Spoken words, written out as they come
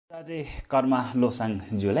आचार्य कर्मा लोबसाङ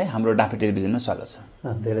ज्यूलाई हाम्रो डाँफे टेलिभिजनमा स्वागत छ।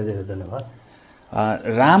 धेरै धेरै धन्यवाद।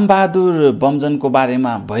 राम बहादुर बमजनको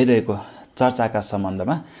बारेमा भइरहेको चर्चाका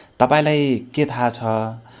सम्बन्धमा तपाईलाई के थाहा छ?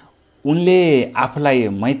 उनले आफूलाई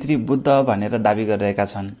मैत्री बुद्ध भनेर दाबी गरिरहेका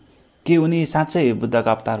छन्। के उनी साँच्चै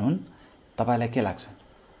बुद्धका अवतार हुन्? तपाईलाई के लाग्छ?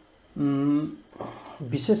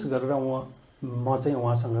 विशेष गरेर म चाहिँ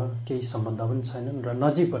उहाँसँग केही सम्बन्ध पनि छैनन् र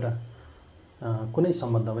नजिकबाट कुनै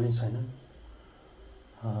सम्बन्ध पनि छैनन्।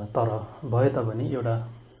 तर भए तापनि एउटा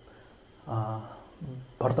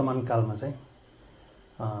वर्तमान कालमा चाहिँ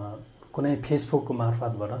कुनै फेसबुकको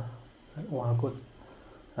मार्फतबाट उहाँको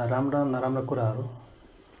राम्रा नराम्रा कुराहरू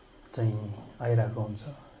चाहिँ आइरहेको हुन्छ।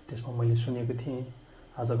 त्यसमा मैले सुनेको थिएँ,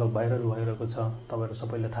 आजकल भाइरल भइरहेको छ, तपाईहरु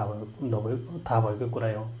सबैलाई थाहा भएको कुरा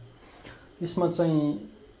हो। यसमा चाहिँ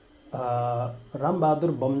राम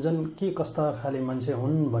बहादुर बमजन के कस्ता खाले मान्छे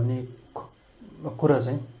हुन् भन्ने कुरा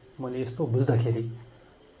चाहिँ मैले यस्तो बुझ्दाखेरि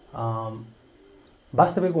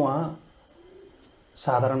वास्तविक उहाँ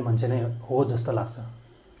साधारण मान्छे नै हो जस्तो लाग्छ,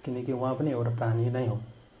 किनकि उहाँ पनि एउटा प्राणी नै हो।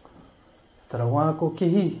 तर उहाँको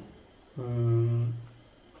केही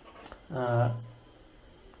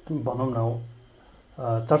भनौँ न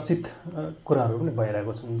चर्चित कुराहरू पनि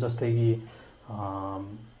भइरहेको छन्। जस्तै कि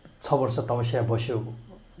 6 वर्ष तपस्या बस्यो,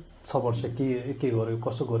 6 वर्ष के गर्यो,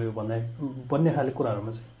 कसो गर्यो भन्ने खाले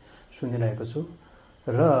कुराहरूमा चाहिँ सुनिरहेको छु।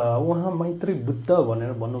 र उहाँ मैत्री बुद्ध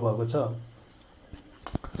भनेर भन्नुभएको छ।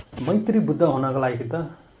 मैत्री बुद्ध हुनको लागि त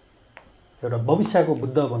एउटा भविष्यको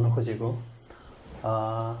बुद्ध भन्न खोजेको।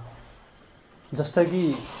 जस्तै कि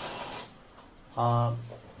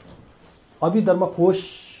अभिधर्म कोश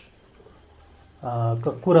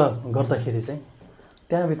को कुरा गर्दाखेरि चाहिँ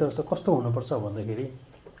त्यहाँभित्र चाहिँ कस्तो हुनुपर्छ भन्दाखेरि,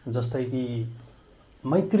 जस्तै कि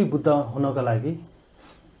मैत्री बुद्ध हुनको लागि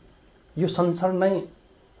यो संसार नै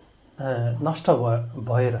नष्ट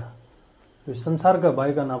भएर यो संसारका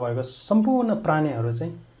भएका नभएका सम्पूर्ण प्राणीहरू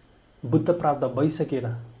चाहिँ बुद्ध प्राप्त भइसकेर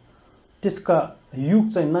त्यसका युग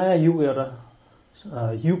चाहिँ नयाँ युग एउटा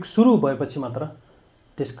युग सुरु भएपछि मात्र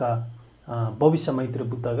त्यसका भविष्य मैत्री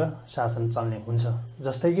बुद्धका शासन चल्ने हुन्छ।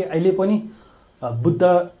 जस्तै कि अहिले पनि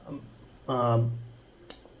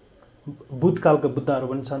बुद्धकालका बुद्धहरू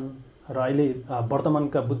पनि छन् र अहिले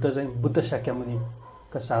वर्तमानका बुद्ध चाहिँ बुद्ध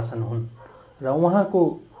शाक्यमुनिका शासन हुन् र उहाँको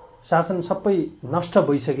शासन सबै नष्ट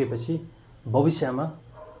भइसकेपछि भविष्यमा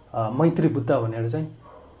मैत्री बुद्ध भनेर चाहिँ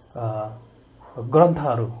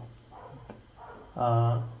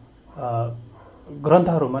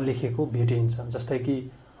ग्रन्थहरूमा लेखेको भेटिन्छ। जस्तै कि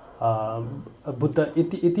बुद्ध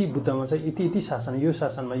यति बुद्धमा चाहिँ यति शासन, यो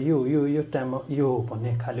शासनमा यो टाइममा यो हो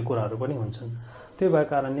भन्ने खाले कुराहरू पनि हुन्छन्। त्यो भएको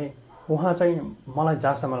कारणले उहाँ चाहिँ मलाई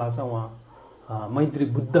जहाँसम्म लाग्छ उहाँ मैत्री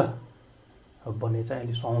बुद्ध भन्ने चाहिँ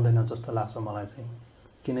अहिले सुहाउँदैन जस्तो लाग्छ मलाई चाहिँ।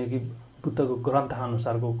 किनकि बुद्धको ग्रन्थ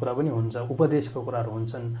अनुसारको कुरा पनि हुन्छ, उपदेशको कुराहरू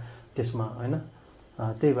हुन्छन् त्यसमा, हैन?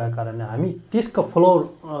 त्यही भएको कारणले हामी त्यसको फलो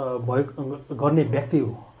गर्ने व्यक्ति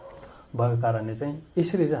हो भएको कारणले चाहिँ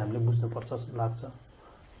यसरी चाहिँ हामीले बुझ्नुपर्छ जस्तो लाग्छ।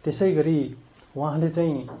 त्यसै गरी उहाँले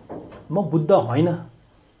चाहिँ म बुद्ध होइन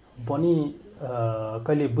भनी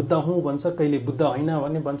कहिले बुद्ध हुँ भन्छ, कहिले बुद्ध होइन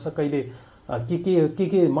भन्ने भन्छ, कहिले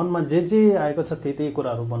के मनमा जे आएको छ त्यही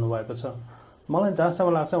कुराहरू भन्नुभएको छ। मलाई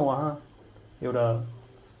जहाँसम्म लाग्छ उहाँ एउटा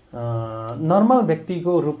नर्मल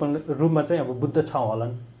व्यक्तिको रूपमा चाहिँ अब बुद्ध छ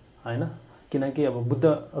होलान्, हैन? किनकि अब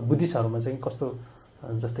बुद्धिस्टहरूमा चाहिँ कस्तो,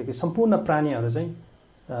 जस्तै कि सम्पूर्ण प्राणीहरू चाहिँ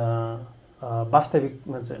वास्तविक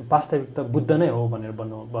त बुद्ध नै हो भनेर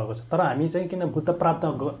भन्नुभएको छ। तर हामी चाहिँ किन बुद्ध प्राप्त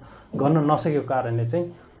गर्न नसकेको कारणले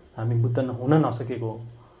चाहिँ हामी बुद्ध हुन नसकेको हो।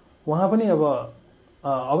 उहाँ पनि अब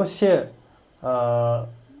अवश्य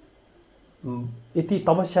यति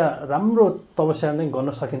तपस्या, राम्रो तपस्या नै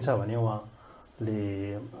गर्न सकिन्छ भने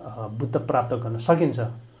उहाँले बुद्ध प्राप्त गर्न सकिन्छ,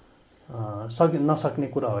 नसक्ने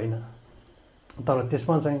कुरा होइन। तर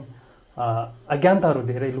त्यसमा चाहिँ अज्ञानताहरू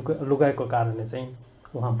धेरै लुकाएको कारणले चाहिँ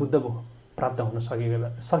उहाँ बुद्ध प्राप्त हुन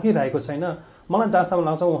सकिरहेको छैन। मलाई जहाँसम्म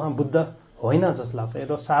लाग्छ उहाँ बुद्ध होइन जस्तो लाग्छ,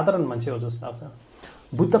 एउटा साधारण मान्छे हो जस्तो लाग्छ।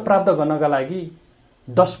 बुद्ध प्राप्त गर्नका लागि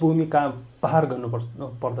 10 भूमि पार गर्नु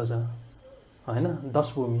पर्दछ, हैन?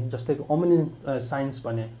 10 भूमि, जस्तै कि ओमनियन साइन्स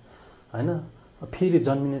भने, हैन? फेरि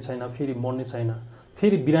जन्मिने छैन, फेरि मर्ने छैन,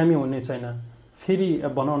 फेरि बिरामी हुने छैन, फेरि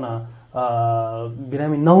भनौँ न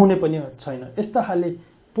बिरामी नहुने पनि छैन। यस्ता खाले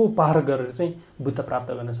पो पार गरेर चाहिँ बुद्ध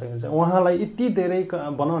प्राप्त गर्न सकिन्छ। उहाँलाई यति धेरै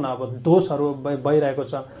भनौँ न अब दोषहरू भइरहेको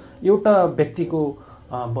छ। एउटा व्यक्तिको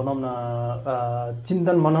भनौँ न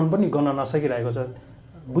चिन्तन मनन पनि गर्न नसकिरहेको छ।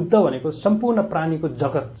 बुद्ध भनेको सम्पूर्ण प्राणीको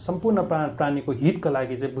जगत, सम्पूर्ण प्राणीको हितका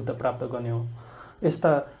लागि चाहिँ बुद्ध प्राप्त गर्ने हो।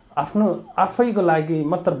 यस्ता आफ्नो आफैको लागि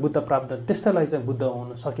मात्र बुद्ध प्राप्त त्यस्तैलाई चाहिँ बुद्ध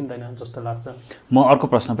हुन सकिँदैन जस्तो लाग्छ। म अर्को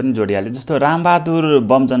प्रश्न पनि जोडिहालेँ। जस्तो रामबहादुर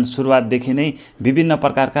बमजन सुरुवातदेखि नै विभिन्न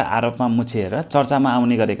प्रकारका आरोपमा मुछिएर चर्चामा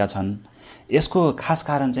आउने गरेका छन्। यसको खास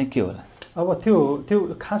कारण चाहिँ के होला? अब त्यो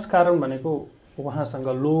खास कारण भनेको उहाँसँग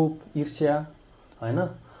लोभ, ईर्ष्या होइन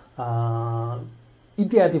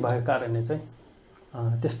इत्यादि भएको कारणले चाहिँ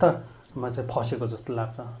त्यस्तामा चाहिँ फसेको जस्तो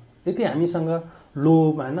लाग्छ। यदि हामीसँग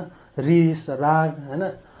लोभ होइन, रिस, राग होइन,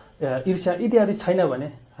 ईर्ष्या इत्यादि छैन भने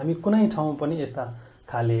हामी कुनै ठाउँ पनि यस्ता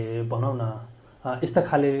खाले भनौँ न यस्ता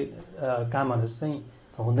खाले कामहरू चाहिँ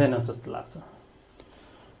हुँदैन जस्तो लाग्छ।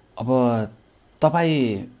 अब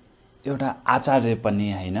तपाईँ एउटा आचार्य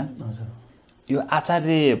पनि होइन, यो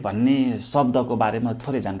आचार्य भन्ने शब्दको बारेमा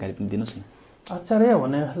थोरै जानकारी पनि दिनुहोस् न। आचार्य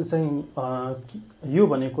भने चाहिँ यो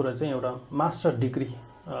भन्ने कुरा चाहिँ एउटा मास्टर डिग्री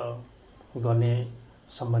गर्ने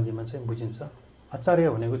सम्बन्धीमा चाहिँ बुझिन्छ। आचार्य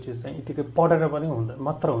भनेको चिज चाहिँ यतिकै पढेर पनि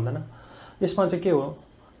मात्र हुँदैन। यसमा चाहिँ के हो,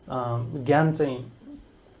 ज्ञान चाहिँ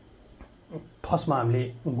फर्स्टमा हामीले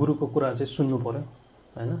गुरुको कुरा चाहिँ सुन्नु पर्यो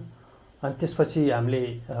होइन, अनि त्यसपछि हामीले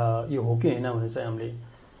यो हो कि होइन भने चाहिँ हामीले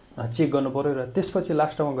चेक गर्नु पर्यो र त्यसपछि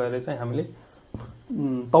लास्टमा गएर चाहिँ हामीले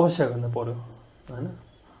तपस्या गर्नु पर्यो होइन।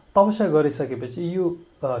 तपस्या गरिसकेपछि यो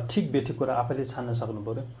ठिक बेठिक कुरा आफैले छान्न सक्नु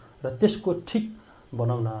पर्यो र त्यसको ठिक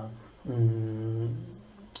भनौँ न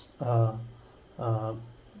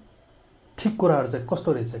ठिक कुराहरू चाहिँ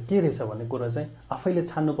कस्तो रहेछ, के रहेछ भन्ने कुरा चाहिँ आफैले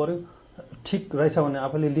छान्नु पर्यो। ठिक रहेछ भने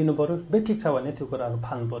आफैले लिनु पर्यो, बेठिक छ भने त्यो कुराहरू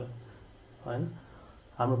फाल्नु पर्यो होइन।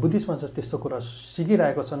 हाम्रो बुद्धिस्टमा चाहिँ त्यस्तो कुरा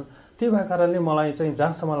सिकिरहेको छन्। त्यही भएको कारणले मलाई चाहिँ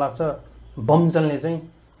जहाँसम्म लाग्छ बमजनले चाहिँ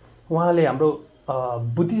उहाँले हाम्रो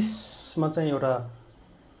बुद्धिस्टमा चाहिँ एउटा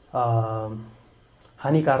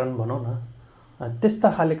हानिकारण भनौँ न त्यस्ता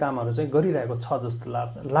खाले कामहरू चाहिँ गरिरहेको छ जस्तो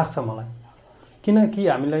लाग्छ मलाई। किनकि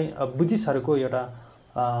हामीलाई बुद्धिस्टहरूको एउटा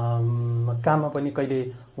काममा पनि कहिले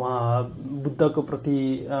उहाँ बुद्धको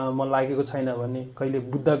प्रति मन लागेको छैन भने कहिले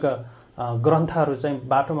बुद्धका ग्रन्थहरू चाहिँ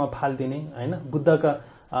बाटोमा फालिदिने होइन, बुद्धका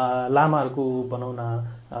लामाहरूको भनौँ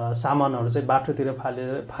न सामानहरू चाहिँ बाटोतिर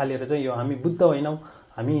फालेर चाहिँ यो हामी बुद्ध होइनौँ,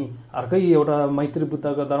 हामी अर्कै एउटा मैत्री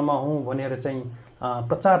बुद्धको धर्म हौँ भनेर चाहिँ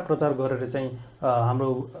प्रचार गरेर चाहिँ हाम्रो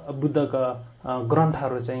बुद्धका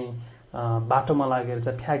ग्रन्थहरू चाहिँ बाटोमा लागेर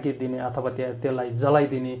चाहिँ फ्याँकिदिने अथवा त्यसलाई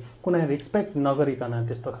जलाइदिने कुनै रेस्पेक्ट नगरिकन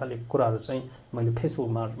त्यस्तो खाले कुराहरू चाहिँ मैले फेसबुक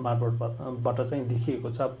मार्फतबाट चाहिँ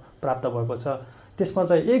देखिएको छ, प्राप्त भएको छ। त्यसमा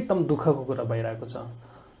चाहिँ एकदम दुःखको कुरा भइरहेको छ।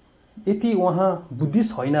 यदि उहाँ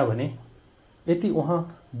बुद्धिस्ट होइन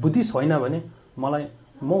भने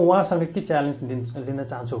म उहाँसँग के च्यालेन्ज लिन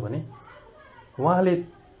चाहन्छु भने उहाँले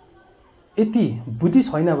यति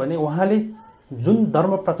बुद्धिस्ट होइन भने उहाँले जुन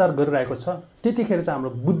धर्म प्रचार गरिरहेको छ त्यतिखेर चाहिँ हाम्रो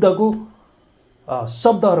बुद्धको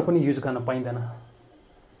शब्दहरू पनि युज गर्न पाइँदैन,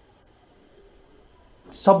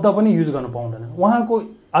 शब्द पनि युज गर्न पाउँदैन। उहाँको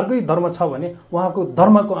अर्कै धर्म छ भने उहाँको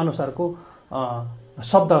धर्मको अनुसारको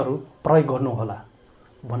शब्दहरू प्रयोग गर्नुहोला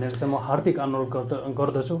भनेर चाहिँ म हार्दिक अनुरोध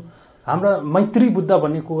गर्दछु। हाम्रा मैत्री बुद्ध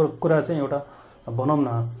भन्ने कुरा चाहिँ एउटा भनौँ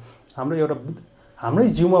न हाम्रै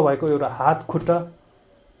जिउमा भएको एउटा हात खुट्टा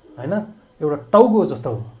होइन, एउटा टाउको जस्तो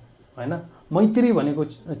हो होइन। मैत्री भनेको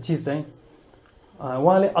चिज चाहिँ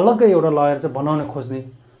उहाँले अलग्गै एउटा लगाएर चाहिँ बनाउन खोज्ने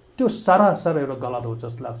त्यो सरासर एउटा गलत हो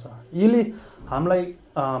जस्तो लाग्छ। यसले हामीलाई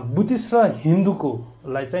बुद्धिस्ट र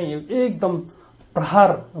हिन्दूकोलाई चाहिँ एकदम प्रहार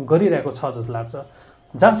गरिरहेको छ जस्तो लाग्छ।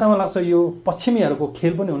 जहाँसम्म लाग्छ यो पश्चिमीहरूको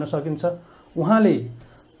खेल पनि हुन सकिन्छ। उहाँले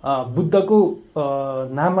बुद्धको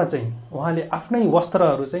नाममा चाहिँ उहाँले आफ्नै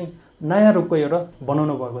वस्त्रहरू चाहिँ नयाँ रूपको एउटा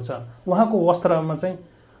बनाउनु भएको छ। उहाँको वस्त्रमा चाहिँ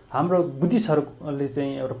हाम्रो बुद्धिस्टहरूले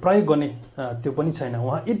चाहिँ एउटा प्रयोग गर्ने त्यो पनि छैन।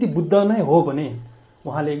 उहाँ यदि बुद्ध नै हो भने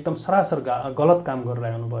उहाँले एकदम सरासर गलत काम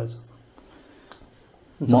गरिरहनु भएछ।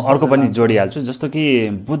 म अर्को पनि जोडिहाल्छु। जस्तो कि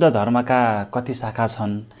बुद्ध धर्मका कति शाखा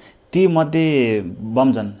छन्, ती मध्ये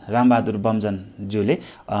बमजन रामबहादुर बमजनज्यूले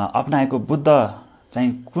अपनाएको बुद्ध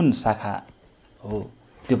चाहिँ कुन शाखा हो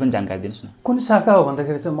त्यो पनि जानकारी दिनुहोस् न। कुन शाखा हो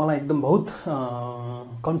भन्दाखेरि चाहिँ मलाई एकदम बहुत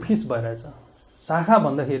कन्फ्युज भइरहेछ। शाखा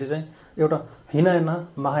भन्दाखेरि चाहिँ एउटा हिनयाना,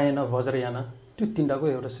 महायाना, वज्रयाना त्यो तिनटाको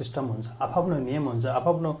एउटा सिस्टम हुन्छ, आफ्नो नियम हुन्छ,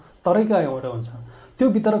 आफ्नो तरिका एउटा हुन्छ। त्यो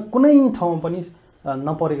भित्र कुनै ठाउँ पनि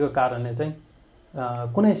नपरेको कारणले चाहिँ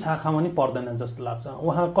कुनै शाखामा पनि पर्दैन जस्तो लाग्छ।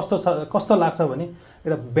 उहाँ कस्तो लाग्छ भने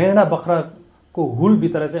एउटा बेडा बख्राको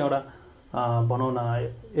हुलभित्र चाहिँ एउटा भनौँ न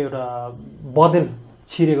एउटा बदेल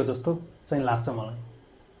छिरेको जस्तो चाहिँ लाग्छ मलाई।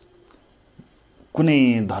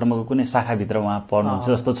 कुनै धर्मको कुनै शाखाभित्र उहाँ पर्नुहुन्छ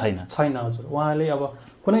जस्तो छैन। हजुर, उहाँले अब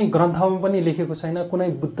कुनै ग्रन्थमा पनि लेखेको छैन, कुनै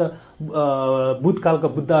बुद्धकालका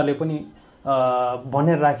बुद्धहरूले पनि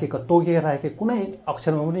भनेर राखेको तोकेर राखेको कुनै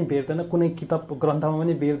अक्षरमा पनि बेर्दैन, कुनै किताब ग्रन्थमा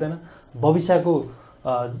पनि बेर्दैन, भविष्यको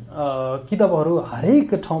किताबहरू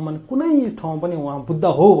हरेक ठाउँमा कुनै ठाउँ पनि उहाँ बुद्ध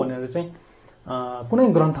हो भनेर चाहिँ कुनै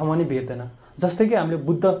ग्रन्थमा नि भेट्दैन। जस्तै कि हामीले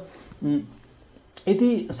बुद्ध यदि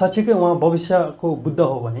साँच्चीकै उहाँ भविष्यको बुद्ध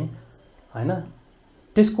हो भने होइन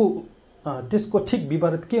त्यसको ठिक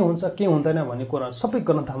विपरीत के हुन्छ के हुँदैन भन्ने कुरा सबै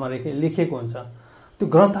ग्रन्थमा लेखिएको हुन्छ। त्यो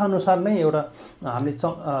ग्रन्थअनुसार नै एउटा हामीले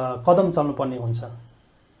कदम चल्नुपर्ने हुन्छ।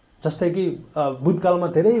 जस्तै कि बुद्धकालमा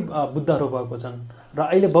धेरै बुद्धहरू भएको छन् र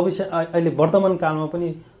अहिले वर्तमान कालमा पनि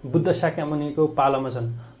बुद्ध शाक्यमुनिको पालामा छन्।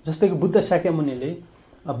 जस्तै कि बुद्ध शाक्यमुनिले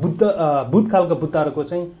बुद्धकालका बुद्धहरूको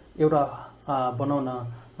चाहिँ एउटा बनाउन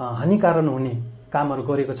हानिकारक हुने कामहरू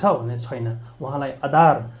गरेको छ भन्ने छैन। उहाँलाई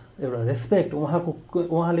आधार एउटा रेस्पेक्ट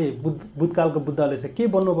उहाँले बुद्धकालको बुद्धले चाहिँ के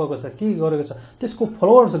बन्नुभएको छ के गरेको छ त्यसको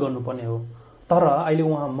फलोवर्स गर्नुपर्ने हो। तर अहिले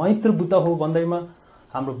उहाँ मैत्री बुद्ध हो भन्दैमा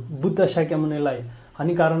हाम्रो बुद्ध शाक्यमुनिलाई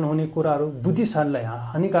हानिकारक हुने कुराहरू, बुद्धिस्टहरूलाई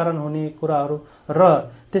हानिकारक हुने कुराहरू र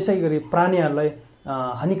त्यसै गरी प्राणीहरूलाई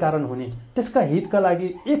हानिकारक हुने त्यसका हितका लागि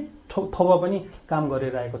एक थोपा पनि काम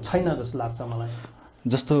गरिरहेको छैन जस्तो लाग्छ मलाई।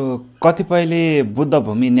 जस्तो कतिपयले बुद्ध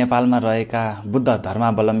भूमि नेपालमा रहेका बुद्ध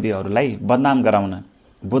धर्मावलम्बीहरूलाई बदनाम गराउन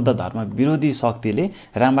बुद्ध धर्म विरोधी शक्तिले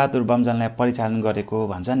रामबहादुर बमजनलाई परिचालन गरेको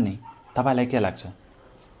भन्छन् नि, तपाईँलाई के लाग्छ?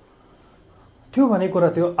 त्यो भन्ने कुरा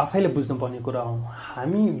त्यो आफैले बुझ्नुपर्ने कुरा हो।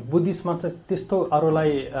 हामी बुद्धिस्टमा चाहिँ त्यस्तो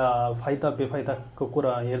अरूलाई फाइदा बेफाइदाको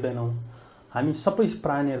कुरा हेर्दैनौँ। हामी सबै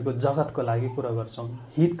प्राणीहरूको जगतको लागि कुरा गर्छौँ,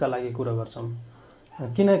 हितका लागि कुरा गर्छौँ।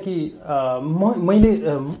 किनकि मैले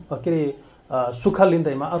के अरे सुख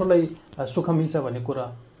लिँदैमा अरूलाई सुख मिल्छ भन्ने कुरा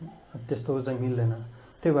त्यस्तो चाहिँ मिल्दैन।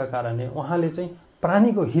 त्यही भएको कारणले उहाँले चाहिँ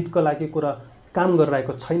प्राणीको हितको लागि कुरा काम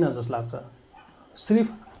गरिरहेको छैन जस्तो लाग्छ। सिर्फ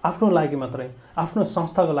आफ्नो लागि मात्रै, आफ्नो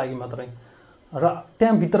संस्थाको लागि मात्रै र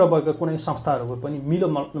त्यहाँभित्र भएको कुनै संस्थाहरूको पनि मिलो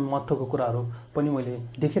महत्त्वको कुराहरू पनि मैले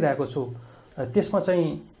देखिरहेको छु। त्यसमा चाहिँ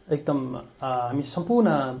एकदम हामी सम्पूर्ण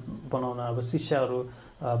बनाउन अब शिष्यहरू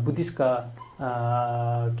बुद्धिस्टका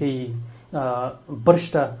केही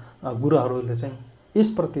वरिष्ठ गुरुहरूले चाहिँ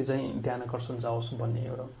यसप्रति चाहिँ ध्यान आकर्षण जाओस् भन्ने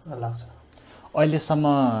एउटा लाग्छ। अहिलेसम्म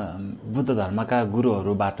बुद्ध धर्मका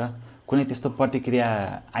गुरुहरूबाट कुनै त्यस्तो प्रतिक्रिया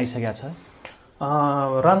आइसकेको छ?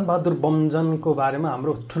 रामबहादुर बमजनको बारेमा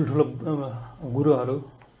हाम्रो ठुल्ठुलो गुरुहरू,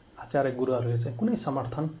 आचार्य गुरुहरूले चाहिँ कुनै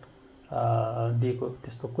समर्थन दिएको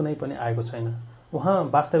त्यस्तो कुनै पनि आएको छैन। उहाँ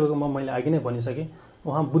वास्तविकमा मैले अघि नै भनिसकेँ,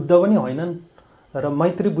 उहाँ बुद्ध पनि होइनन् र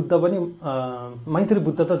मैत्री बुद्ध पनि मैत्री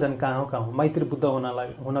बुद्ध त झन् कहाँ हो। मैत्री बुद्ध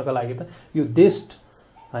हुनका लागि त यो देश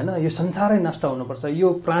होइन, यो संसारै नष्ट हुनुपर्छ, यो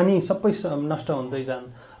प्राणी सबै नष्ट हुँदै जान्।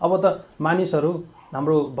 अब त मानिसहरू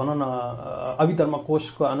हाम्रो भनौँ न अभिधर्म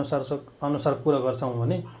कोषको अनुसार कुरा गर्छौँ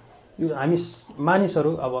भने यो हामी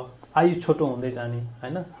मानिसहरू अब आयु छोटो हुँदै जाने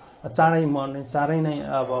होइन, चाँडै मर्ने, चाँडै नै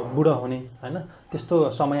अब बुढो हुने होइन, त्यस्तो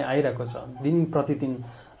समय आइरहेको छ दिन प्रतिदिन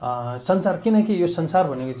संसार। किनकि यो संसार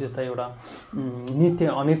भनेको चाहिँ यस्ता एउटा नित्य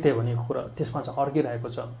अनित्य भनेको कुरा त्यसमा चाहिँ अर्किरहेको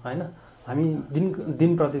छ होइन। हामी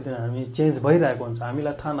दिन प्रतिदिन हामी चेन्ज भइरहेको हुन्छ,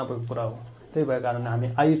 हामीलाई थाहा नभएको कुरा हो। त्यही भएको कारणले हामी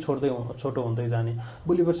आयु छोटो हुँदै जाने,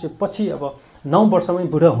 भोलि वर्ष पछि अब 9 वर्षमै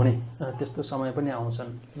बुढा हुने त्यस्तो समय पनि आउँछन्,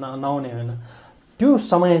 नहुने होइन। त्यो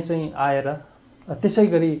समय चाहिँ आएर त्यसै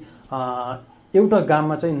गरी एउटा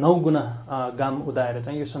गाममा चाहिँ 9 गुणा गाम उदाएर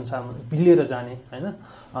चाहिँ यो संसारमा बिलिएर जाने होइन,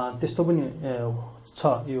 त्यस्तो पनि छ।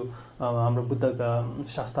 यो हाम्रो बुद्धका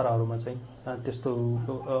शास्त्रहरूमा चाहिँ त्यस्तो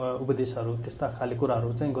उपदेशहरू त्यस्ता खाले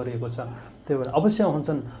कुराहरू चाहिँ गरिएको छ। त्यही भएर अवश्य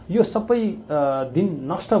हुन्छन्। यो सबै दिन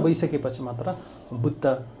नष्ट भइसकेपछि मात्र बुद्ध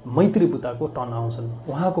मैत्री बुद्धको टर्न आउँछन्,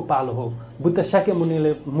 उहाँको पालो हो। बुद्ध शाक्य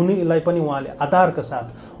मुनिलाई पनि उहाँले आधारका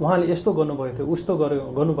साथ उहाँले यस्तो गर्नुभएको थियो उस्तो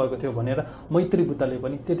गर्नुभएको थियो भनेर मैत्री बुद्धले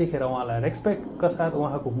पनि त्यतिखेर उहाँलाई रेस्पेक्टका साथ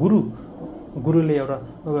उहाँको गुरुले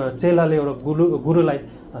एउटा चेलाले एउटा गुरुलाई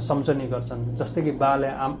सम्झने गर्छन्। जस्तै कि बाले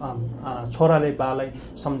छोराले बालाई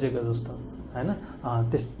सम्झेको जस्तो होइन,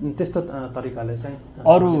 त्यस्तो तरिकाले चाहिँ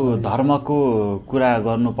अरू धर्मको कुरा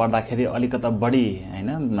गर्नु पर्दाखेरि अलिकता बढी होइन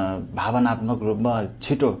भावनात्मक रूपमा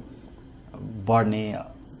छिटो बढ्ने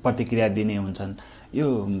प्रतिक्रिया दिने हुन्छन्। यो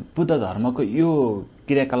बुद्ध धर्मको यो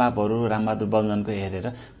क्रियाकलापहरू रामबहादुर बमजनको हेरेर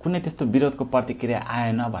कुनै त्यस्तो विरोधको प्रतिक्रिया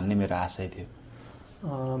आएन भन्ने मेरो आशय थियो।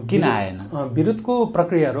 किन आएन? विरोधको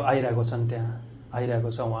प्रक्रियाहरू आइरहेको छन्, त्यहाँ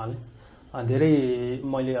आइरहेको छ। उहाँले धेरै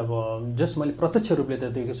मैले मैले प्रत्यक्ष रूपले त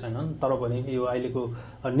देखेको छैन, तर पनि यो अहिलेको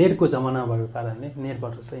नेटको जमाना भएको कारणले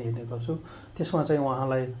नेटबाट चाहिँ हेर्ने गर्छु। त्यसमा चाहिँ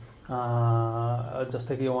उहाँलाई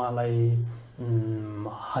जस्तै कि उहाँलाई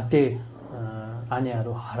हत्या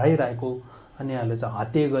अन्यहरू हराइरहेको, अन्यहरूले चाहिँ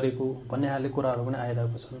हत्या गरेको भन्ने खाले कुराहरू पनि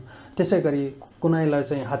आइरहेको छन्। त्यसै गरी कुनैलाई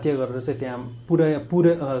चाहिँ हत्या गरेर चाहिँ त्यहाँ पुरै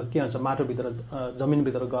के भन्छ माटोभित्र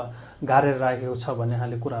जमिनभित्र गाडेर राखेको छ भन्ने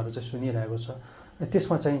खाले कुराहरू चाहिँ सुनिरहेको छ।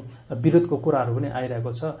 त्यसमा चाहिँ विरोधको कुराहरू पनि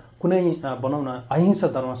आइरहेको छ। कुनै भनौँ न अहिंसा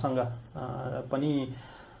धर्मसँग पनि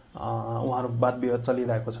उहाँहरू वाद विवाद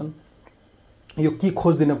चलिरहेको छन्। यो के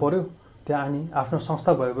खोजिदिनु पर्यो, त्यहाँ अनि आफ्नो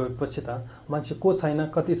संस्था भएपछि त मान्छे को छैन,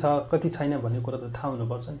 कति छ, कति छैन भन्ने कुरा त थाहा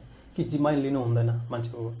हुनुपर्छ नि। कि जिम्मा लिनु हुँदैन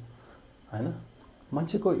मान्छेको, होइन?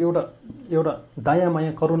 मान्छेको एउटा दया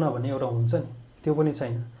माया करुणा भन्ने एउटा हुन्छ नि, त्यो पनि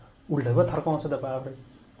छैन। उल्टा पो थर्काउँछ तपाईँ आफै,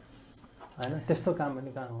 होइन? त्यस्तो काम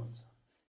पनि कहाँ हुन्छ?